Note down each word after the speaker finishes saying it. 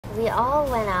we all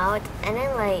went out, and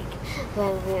then like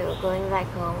when we were going back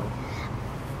home,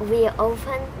 we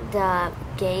opened the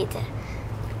gate,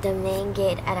 the main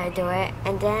gate at our door,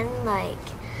 and then like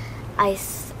I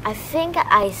think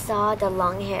I saw the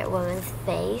long-haired woman's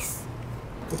face.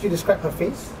 Could you describe her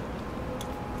face?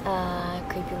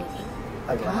 Creepy looking.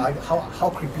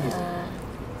 How creepy is it?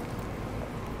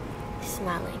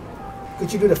 Smiling.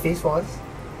 Could you do the face for us?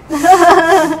 The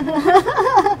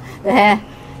hair.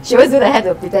 She always do the hair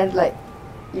to pretend like,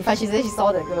 if she says she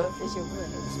saw the girl, then she'll put her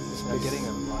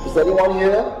nose. Is anyone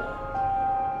here?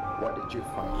 What did you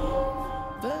find?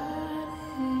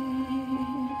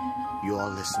 You are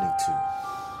listening to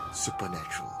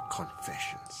Supernatural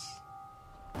Confessions.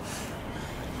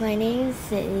 My name is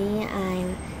Sydney.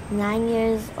 I'm 9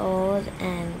 years old,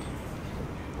 and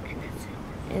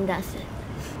that's it.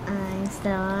 I'm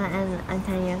Stella, and I'm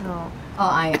 10 years old. Oh,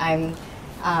 I'm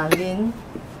Lynn.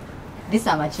 These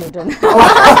are my children.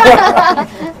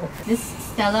 This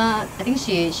Stella, I think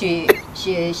she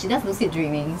does lucid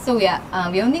dreaming. So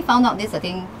we only found out this, I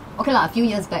think, a few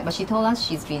years back, but she told us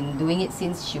she's been doing it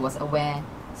since she was aware,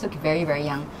 so very, very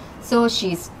young. So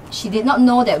she did not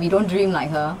know that we don't dream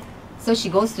like her. So she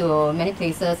goes to many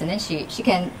places, and then she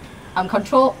can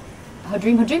control her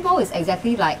dream. Her dream role is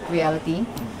exactly like reality.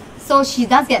 So she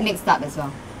does get mixed up as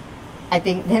well, I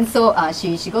think. Then so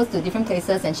she goes to different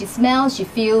places, and she smells, she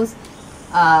feels,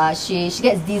 she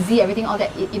gets dizzy, everything, all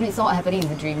that. It's all happening in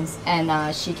her dreams,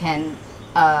 and she can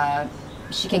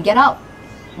get out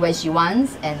when she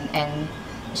wants, and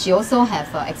she also have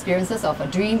experiences of a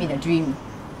dream in a dream.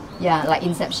 Yeah, like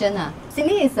Inception.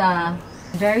 Sydney is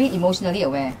very emotionally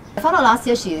aware. I found out last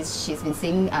year she's been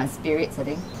seeing spirits, I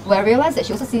think. Where I realized that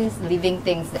she also sees living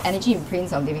things, the energy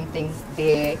imprints of living things.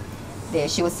 She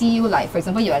will see you, like for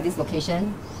example, you're at this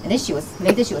location, and then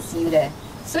later she will see you there.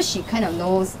 So she kind of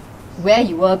knows where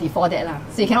you were before that lah.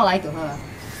 So you cannot lie to her.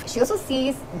 She also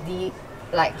sees the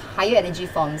like higher energy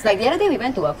forms. Like the other day we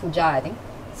went to a puja, I think.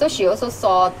 So she also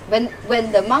saw when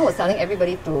the monk was telling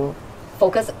everybody to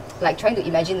focus, like trying to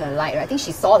imagine the light, right? I think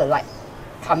she saw the light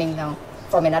coming down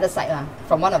from another side lah,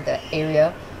 from one of the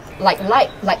area. Like light,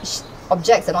 like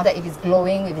objects and all that, if it's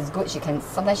glowing, if it's good,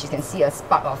 sometimes she can see a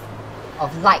spark of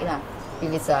light lah.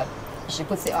 If it's she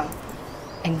puts it on,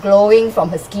 and glowing from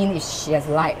her skin if she has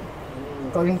light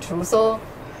going through. So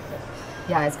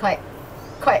yeah, it's quite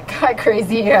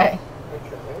crazy, right?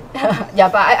 Yeah,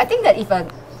 but I think that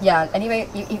anyway,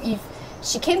 if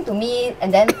she came to me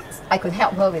and then I could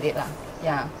help her with it lah.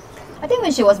 Yeah. I think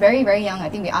when she was very, very young, I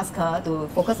think we asked her to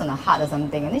focus on her heart or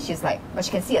something, and then she's like, but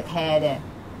she can see a tear there.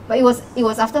 But it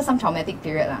was after some traumatic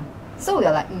period lah. So we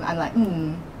are like, I'm like,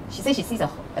 She says she sees a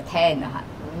tear in the heart.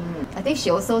 I think she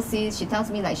also sees, she tells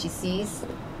me like she sees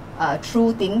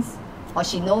true things, or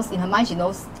she knows, in her mind she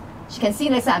knows, she can see,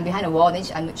 let's say I'm behind a wall, then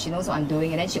she knows what I'm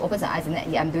doing, and then she opens her eyes and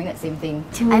then, I'm doing that same thing.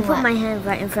 I put my hand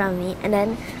right in front of me, and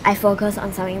then I focus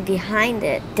on something behind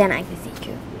it, then I can see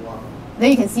through. Wow.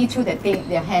 Then you can see through the thing,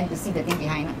 their hand, to see the thing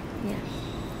behind it. Yeah.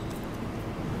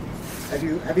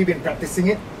 Have you been practicing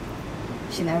it?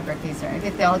 She never practiced, right?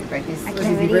 They tell her to practice. I can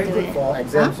already very do good it. for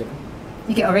exams. Huh?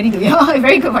 You can already do it.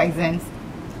 Very good for exams.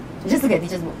 Just look at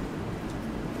teacher's book.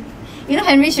 You know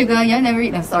Henry Sugar, you never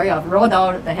read the story of Roald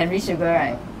Dahl, the Henry Sugar,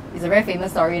 right? It's a very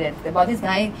famous story that about this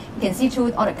guy, he can see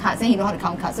through all the cards, and he knows how to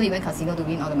count cards, so he went casino to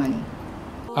win all the money.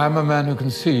 I'm a man who can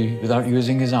see without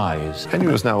using his eyes.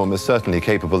 Henry was now almost certainly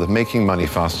capable of making money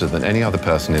faster than any other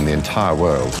person in the entire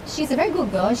world. She's a very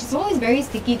good girl. She's always very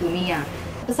sticky to me.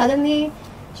 But suddenly,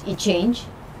 it changed.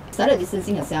 Started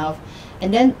distancing herself.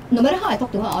 And then, no matter how I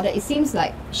talk to her, all that, it seems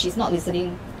like she's not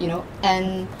listening, you know.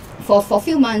 And for a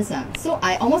few months, so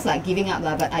I almost like giving up,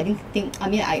 but I didn't think,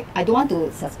 I don't want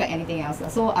to suspect anything else.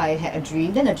 So I had a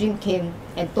dream. Then the dream came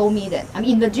and told me that,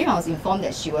 in the dream I was informed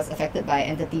that she was affected by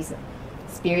entities,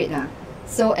 spirit.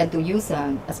 So, and to use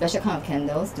a special kind of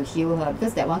candles to heal her,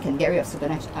 because that one can get rid of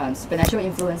supernatural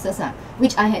influences,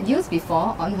 which I had used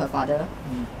before on her father.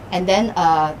 And then,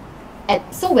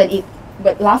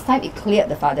 but last time it cleared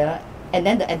the father, and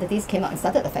then the entities came out and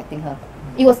started affecting her.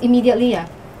 It was immediately.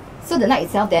 So the night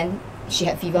itself, then she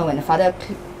had fever when the father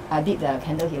did the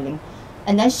candle healing,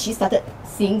 and then she started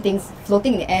seeing things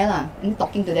floating in the air and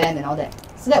talking to them and all that.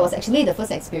 So that was actually the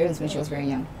first experience when she was very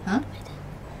young.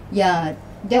 Yeah,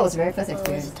 that was the very first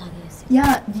experience.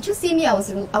 Yeah, did you see me? I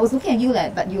was looking at you,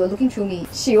 but you were looking through me.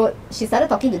 She started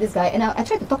talking to this guy, and I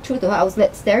tried to talk through to her. I was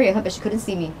staring at her, but she couldn't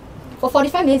see me. For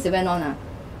 45 minutes it went on.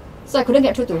 So I couldn't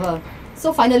get through to her.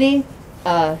 So finally,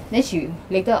 then she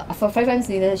later, for 5 minutes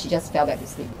later, she just fell back to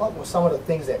sleep. What were some of the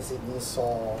things that Sydney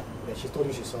saw, that she told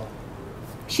you she saw?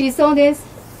 She saw this,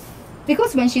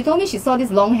 because when she told me she saw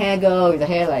this long hair girl with the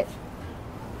hair like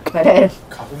like that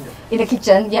Covering the in the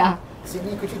kitchen. Yeah.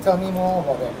 Sydney, could you tell me more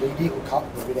about that lady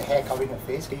with the hair covering her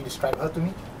face? Can you describe her to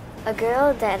me? A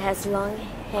girl that has long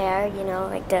hair, you know,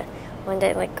 like the one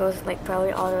that like goes like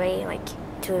probably all the way like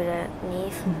to the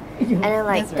knees, and then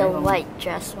like That's the very long. white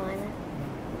dress one.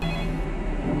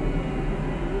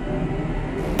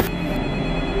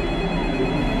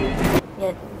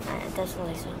 Yeah, that's what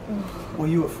I saw. Were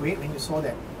you afraid when you saw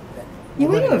that? You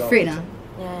were woman in your afraid, kitchen?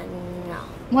 Yeah, no,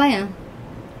 Why?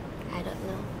 I don't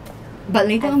know. But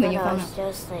later I on when thought you I found was out.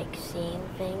 just like seeing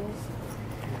things.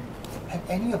 Have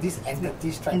any of these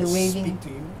entities tried And to the waving. speak to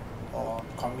you or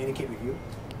communicate with you?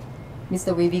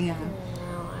 Mr. Waving, No,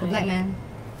 the black man.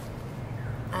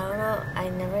 I don't know. I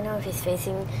never know if he's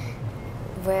facing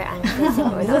where I'm facing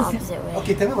or the opposite way.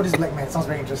 Okay, tell me about this black man. Sounds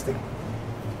very interesting.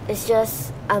 It's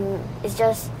just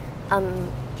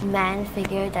man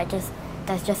figure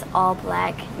that's just all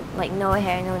black, like no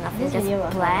hair, no nothing, just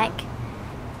black,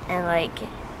 and like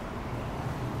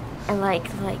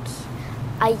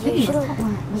I usually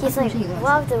he's like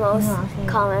one of the most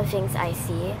common things I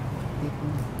see.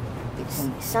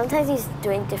 Sometimes he's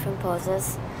doing different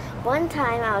poses. One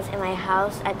time I was in my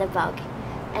house at the balcony,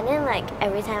 and then like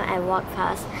every time I walk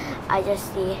past, I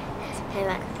just see him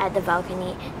at the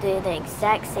balcony doing the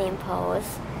exact same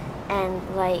pose, and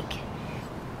like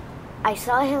I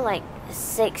saw him like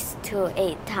 6 to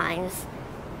 8 times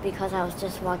because I was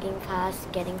just walking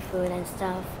past getting food and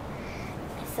stuff.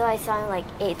 So I saw him like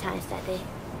 8 times that day.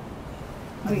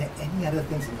 Are there any other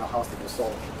things in your house that you saw?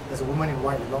 There's a woman in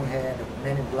white with long hair, the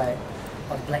man in black,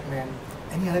 or the black man.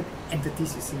 Any other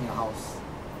entities you see in your house?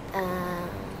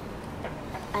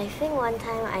 I think one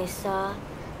time I saw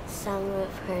some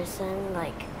person,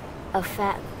 like a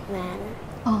fat man,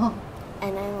 Oh,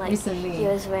 and then like Recently. he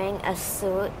was wearing a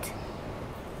suit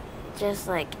just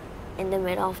like in the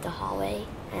middle of the hallway,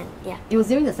 and yeah. it was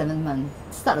during the 7th month,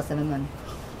 start of 7th month,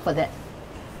 for that.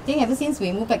 I think ever since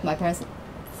we moved back to my parents,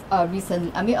 a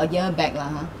year back lah,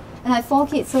 huh? And I have 4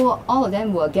 kids, so all of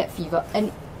them will get fever.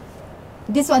 And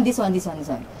this one.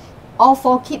 All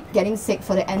 4 keep getting sick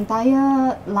for the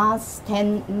entire last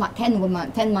 10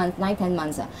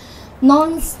 months.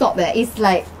 Non-stop. It's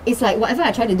like whatever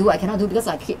I try to do, I cannot do because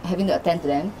I keep having to attend to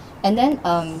them. And then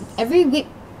every week,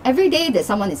 every day that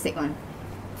someone is sick one.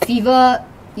 Fever,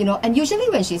 you know, and usually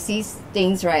when she sees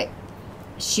things, right,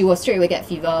 she will straight away get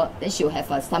fever, then she will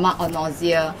have a stomach or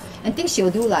nausea, and think she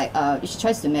will do like she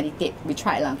tries to meditate. We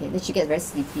tried lah, okay, then she gets very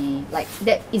sleepy. Like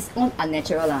that is not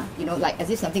unnatural lah, you know, like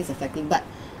as if something is affecting. But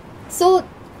so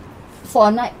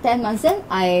for 10 months, then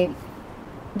I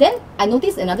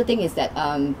noticed another thing is that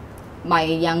my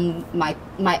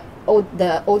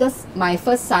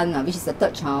first son, which is the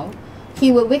 3rd child,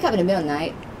 he will wake up in the middle of the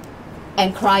night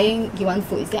and crying. He wants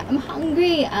food. He said, "I'm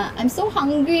hungry. I'm so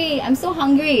hungry. I'm so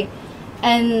hungry."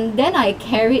 And then I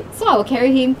will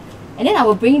carry him, and then I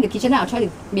will bring him to the kitchen, and I'll try to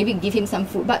maybe give him some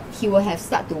food, but he will have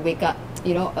start to wake up,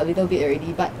 you know, a little bit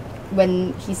already. But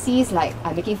when he sees like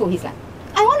I'm making food, he's like,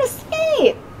 "I want to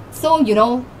sleep." So, you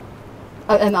know,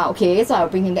 I'm okay, so I'll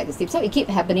bring him back to sleep. So it kept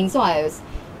happening. So I was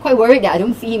quite worried that I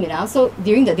don't feed him enough. So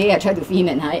during the day I try to feed him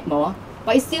at night more,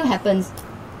 but it still happens.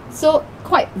 So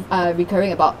quite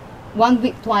recurring, about 1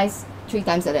 week, twice, 3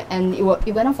 times like that, and it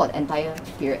went on for the entire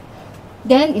period.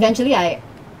 Then eventually I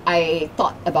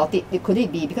thought about it. Could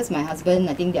it be because my husband,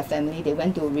 I think their family, they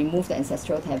went to remove the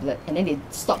ancestral tablet, and then they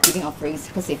stopped giving offerings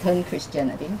because they turned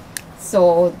Christian, I think.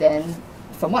 So then,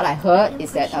 from what I heard,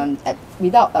 is that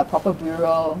without a proper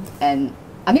burial and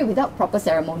without proper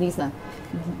ceremonies,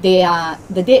 the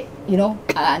dead, you know,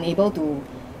 are unable to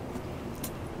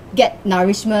get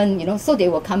nourishment, you know, so they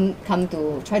will come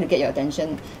to try to get your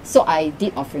attention. So I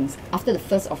did offerings. After the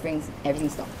first offerings, everything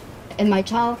stopped. And my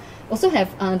child also have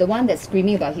the one that's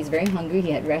screaming about he's very hungry.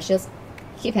 He had rashes,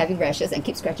 keep having rashes, and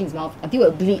keep scratching his mouth until it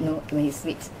will bleed, you know, when he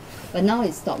sleeps. But now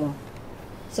it's stopped.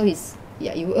 So it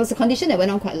was a condition that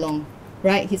went on quite long,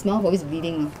 right? His mouth always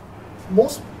bleeding.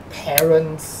 Most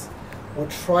parents would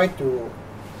try to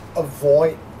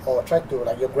avoid or try to,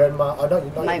 like your grandma, or not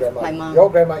your grandma, my mom. your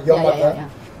grandma, your Yeah, mother yeah.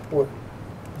 would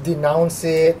denounce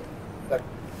it, like,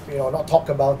 you know, not talk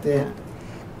about it. Yeah.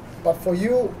 But for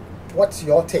you, what's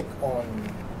your take on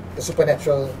the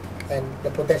supernatural and the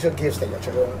potential gifts that your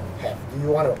children have? Do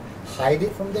you want to hide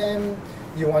it from them?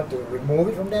 Do you want to remove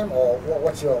it from them, or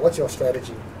what's your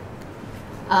strategy?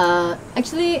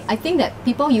 Actually, I think that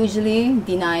people usually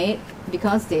deny it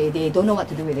because they don't know what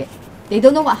to do with it. They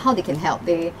don't know how they can help.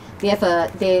 They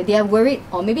are worried,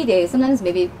 or maybe they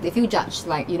feel judged,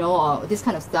 like, you know, or this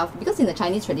kind of stuff. Because in the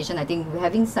Chinese tradition, I think we're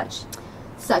having such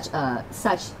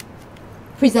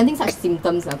presenting such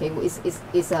symptoms, okay,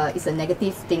 is a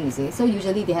negative thing, you see. So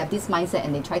usually they have this mindset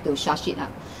and they try to shush it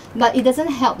up. But it doesn't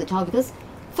help the child because,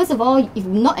 first of all, if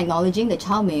not acknowledging, the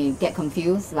child may get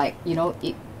confused. Like, you know,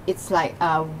 it's like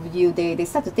they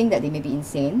start to think that they may be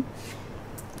insane.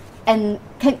 And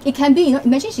it can be, you know,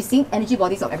 imagine she's seeing energy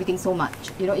bodies of everything so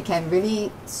much, you know, it can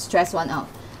really stress one out.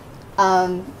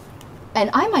 And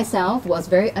I myself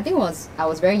was I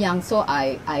was very young, so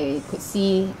I could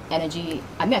see energy.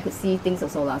 I mean, I could see things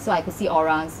also lah. So I could see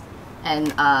auras and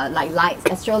like lights,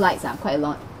 astral lights quite a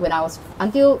lot. When I was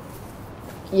until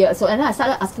so and then I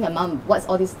started asking my mom, what's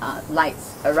all these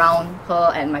lights around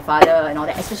her and my father and all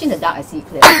that. Especially in the dark, I see it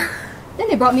clearly. Then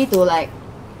they brought me to like,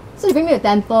 so they bring me to a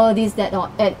temple, this, that,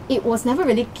 and it was never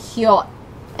really cured.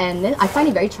 And then I find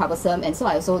it very troublesome, and so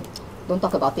I also don't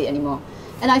talk about it anymore.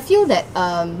 And I feel that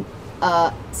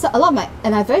so a lot of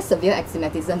and I have very severe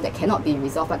astigmatism that cannot be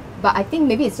resolved, but I think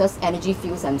maybe it's just energy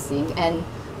fields I'm seeing. And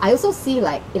I also see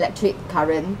like electric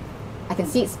current. I can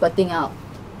see it spurting out.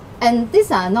 And these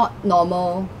are not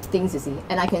normal things, you see.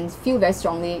 And I can feel very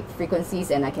strongly frequencies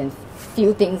and I can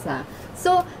feel things.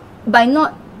 So by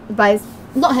not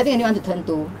having anyone to turn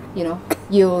to, you know,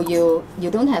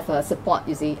 you don't have a support,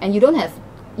 you see. And you don't have,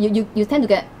 you tend to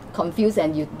get confused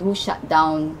and you do shut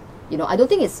down. You know, I don't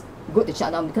think it's good to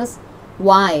shut down because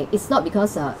why? It's not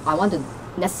because I want to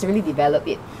necessarily develop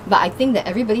it, but I think that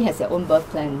everybody has their own birth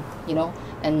plan, you know,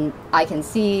 and I can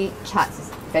see charts,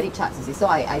 Vedic charts, you see. So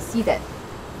I see that,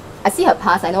 I see her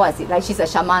past, I know I see, like she's a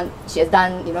shaman, she has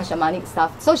done, you know, shamanic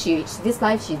stuff. So this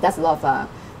life, she does a lot of,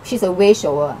 she's a way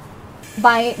shower.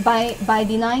 By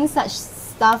denying such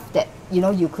stuff that, you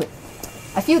know, you could,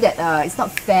 I feel that it's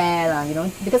not fair, you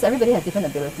know, because everybody has different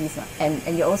abilities,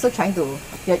 and you're also trying to,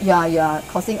 you're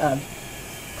causing a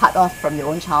cut off from your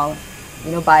own child,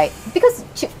 you know, because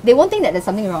they won't think that there's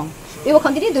something wrong. They will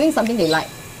continue doing something they like.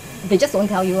 They just don't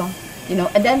tell you, you know,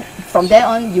 and then from there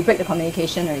on, you break the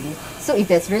communication already. So if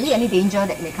there's really any danger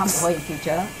that may come to her in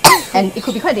future, and it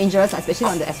could be quite dangerous, especially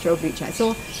on the astral bridge, right?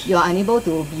 So you are unable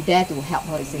to be there to help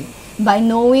her, you see. By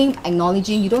knowing,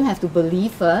 acknowledging, you don't have to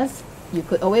believe first. You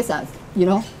could always, you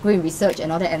know, go and research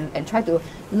and all that, and try to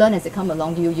learn as they come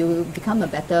along. You become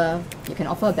you can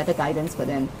offer a better guidance for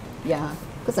them. Yeah,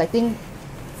 because I think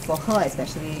for her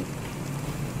especially,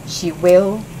 she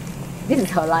will, this is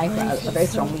her life, very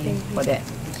strongly for that.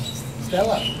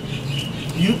 Stella,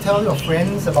 do you tell your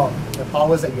friends about the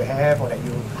powers that you have, or that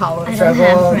you Powers.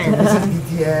 travel to visit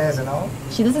BTS and all?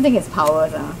 She doesn't think it's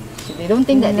powers. They don't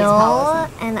think that it's powers.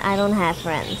 No, and I don't have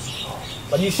friends.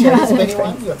 But you share this with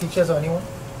anyone, your teachers or anyone?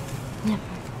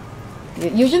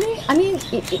 Usually, I mean,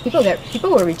 people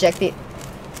will reject it.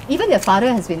 Even their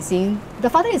father has been seen. The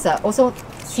father is also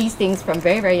sees things from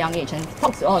very, very young age and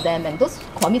talks to all of them. And those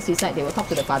who commit suicide, they will talk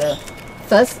to the father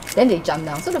first, then they jump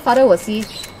down. So the father will see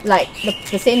like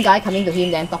the same guy coming to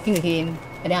him, then talking to him,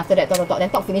 and then after that, then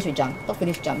talk finish, we jump, talk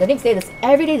finish, jump. The next day,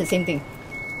 every day the same thing.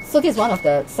 So this is one of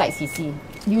the sights he sees.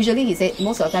 Usually, he said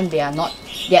most of the time they are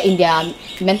in their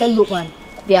mental loop one.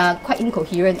 They are quite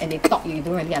incoherent and they talk, you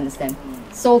don't really understand.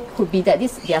 So could be that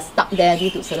they are stuck there due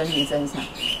to certain reasons.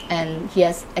 And he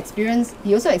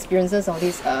also experiences all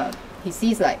this, he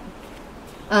sees like,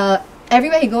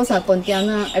 everywhere he goes,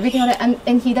 Pontiana, everything like that,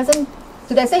 and he doesn't,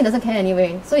 to that extent he doesn't care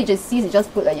anyway. So he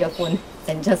just put a earphone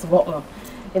and just walk.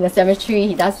 In the cemetery,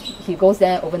 he goes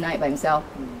there overnight by himself,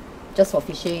 just for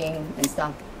fishing and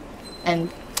stuff.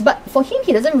 But for him,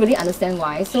 he doesn't really understand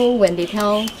why. So when they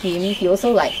tell him, he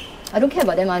also like, I don't care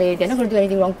about them, they're not going to do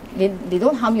anything wrong. They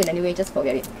don't harm you in any way, just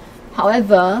forget it.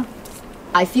 However,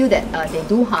 I feel that they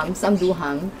do harm, some do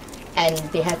harm, and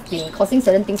they have been causing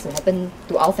certain things to happen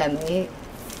to our family.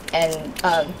 And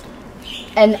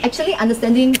actually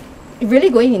understanding, really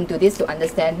going into this to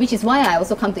understand, which is why I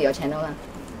also come to your channel,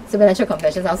 Supernatural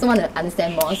Confessions. I also want to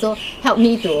understand more, so help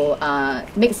me to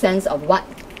make sense of what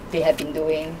they have been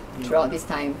doing throughout this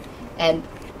time, and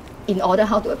in order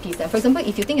how to appease them. For example,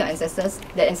 if you think your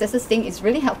ancestors thing is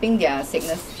really helping their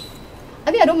sickness,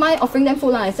 I mean, I don't mind offering them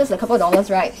food, it's just a couple of dollars,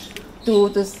 right,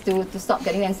 to stop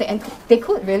getting them sick, and they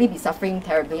could really be suffering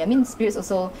terribly. I mean, spirits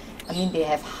also, I mean, they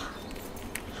have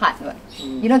heart, right?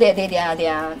 You know, they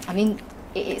are, I mean,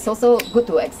 it's also good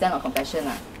to extend our compassion.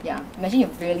 Yeah, imagine you're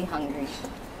really hungry.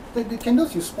 The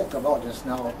candles you spoke about just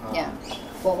now,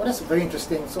 well, that's very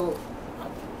interesting. So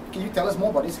can you tell us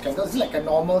more about these candles? Is it like a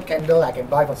normal candle I can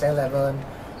buy from 7-Eleven,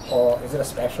 or is it a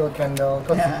special candle?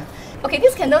 Okay,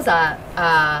 these candles are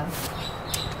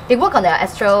they work on the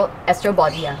astral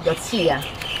body, your qi.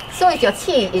 So if your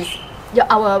qi is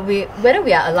whether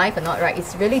we are alive or not, right?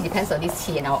 It really depends on this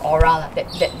qi and our aura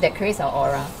that creates our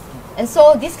aura. And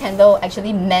so this candle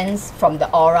actually mends from the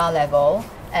aura level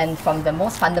and from the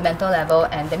most fundamental level,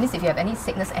 and that means if you have any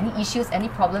sickness, any issues, any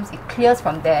problems, it clears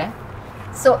from there.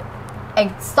 So,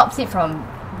 and stops it from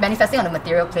manifesting on the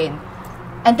material plane.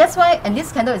 And that's why, and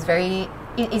this candle is very,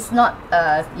 it's not,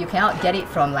 you cannot get it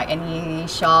from like any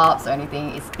shops or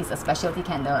anything. It's a specialty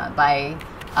candle by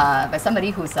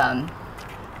somebody who's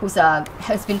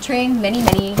has been trained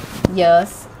many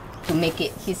years to make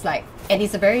it. He's like, and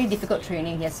it's a very difficult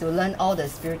training. He has to learn all the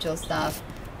spiritual stuff,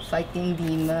 fighting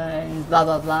demons, blah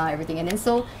blah blah, everything. And then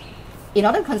so, in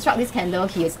order to construct this candle,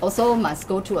 he is also must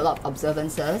go through a lot of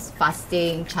observances,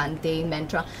 fasting, chanting,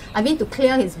 mantra. I mean, to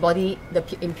clear his body, the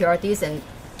impurities, and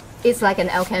it's like an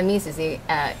alchemist. You see,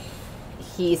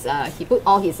 he put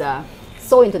all his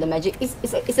soul into the magic.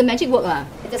 It's a magic work lah.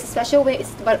 There's a special way.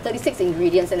 It's about 36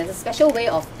 ingredients, and there's a special way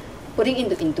of putting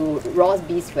into raw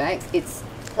beeswax. It's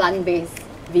plant-based,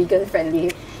 vegan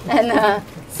friendly, and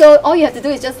so all you have to do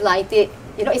is just light it.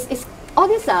 You know, it's all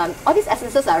these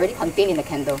essences are already contained in the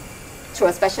candle through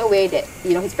a special way that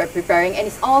he's preparing, and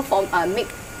it's all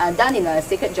done in a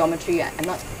sacred geometry. I'm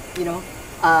not,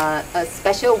 a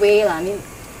special way. I mean,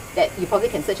 that you probably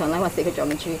can search online what's sacred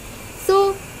geometry.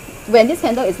 So when this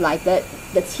candle is lighted,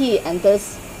 the qi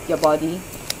enters your body.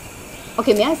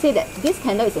 Okay, may I say that this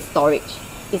candle is a storage.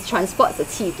 It transports the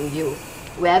qi to you.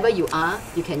 Wherever you are,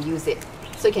 you can use it.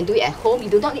 So you can do it at home. You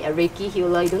do not need a Reiki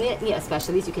healer. You don't need a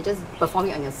specialist. You can just perform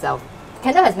it on yourself.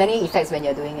 Candle has many effects when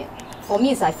you're doing it. For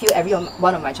me, I feel every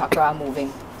one of my chakra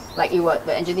moving. Like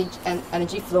the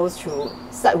energy flows through.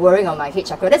 Start worrying on my head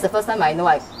chakra. That's the first time I know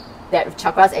that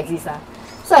chakras exist.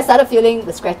 So I started feeling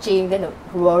the scratching, then the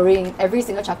whirring, every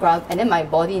single chakra, and then my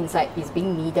body inside is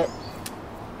being kneaded.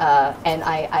 And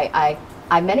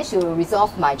I managed to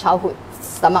resolve my childhood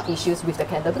stomach issues with the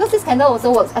candle, because this candle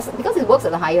also works because it works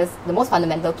at the highest, the most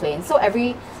fundamental plane. So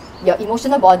your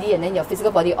emotional body and then your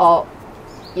physical body all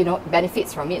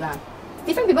benefits from it.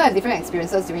 Different people have different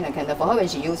experiences during the candle. For her, when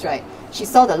she used, right, she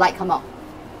saw the light come out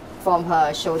from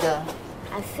her shoulder.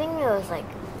 I think it was like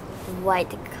white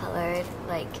colored,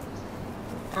 like,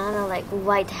 I don't know, like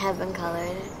white heaven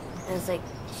colored. It was like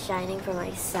shining from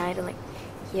my side, and like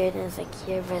here, and it was like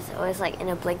here, but it's always like in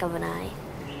a blink of an eye.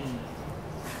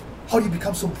 How do you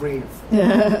become so brave?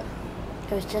 It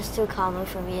was just too common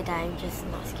for me that I'm just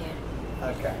not scared.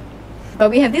 Okay. But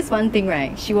we have this one thing,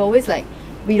 right? She will always like,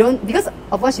 we don't, because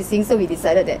of what she's seeing, so we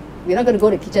decided that we're not going to go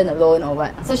to the kitchen alone or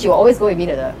what. So she will always go with me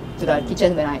to the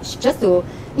kitchen when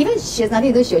even she has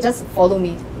nothing to do, she will just follow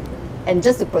me. And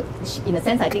just to, in a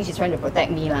sense, I think she's trying to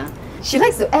protect me lah. She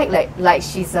likes to act like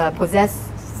she's possessed.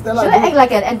 Stella, she act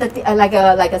like an entity, like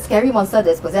a scary monster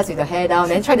that's possessed with her hair down,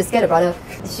 and try to scare the brother.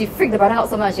 She freaked the brother out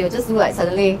so much, she'll just do like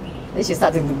suddenly, then she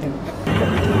starts doing.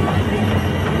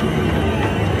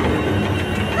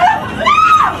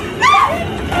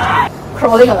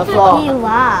 Crawling on the floor. He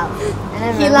laughed.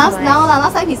 He laughs now lah.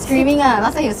 Last time he's screaming.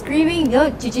 Last time he was screaming.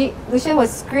 Gigi, Lucian would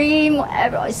scream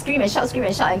and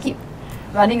shout and keep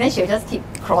running. Then she'll just keep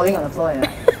crawling on the floor.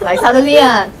 Like suddenly,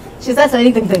 she starts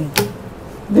suddenly ding ding,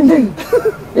 ding ding.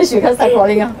 Then she will start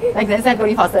crawling. Like then start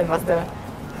going faster and faster.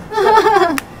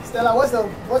 Stella, what's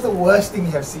the worst thing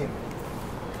you have seen?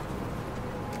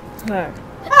 Her.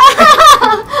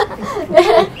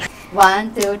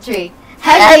 1, 2, 3.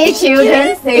 Happy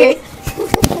Children's Day.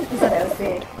 That's what I would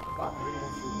say.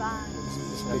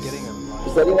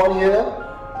 Is anyone here?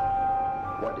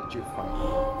 What did you find?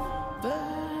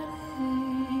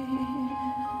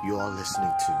 You are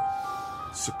listening to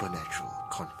Supernatural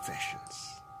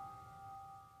Confessions.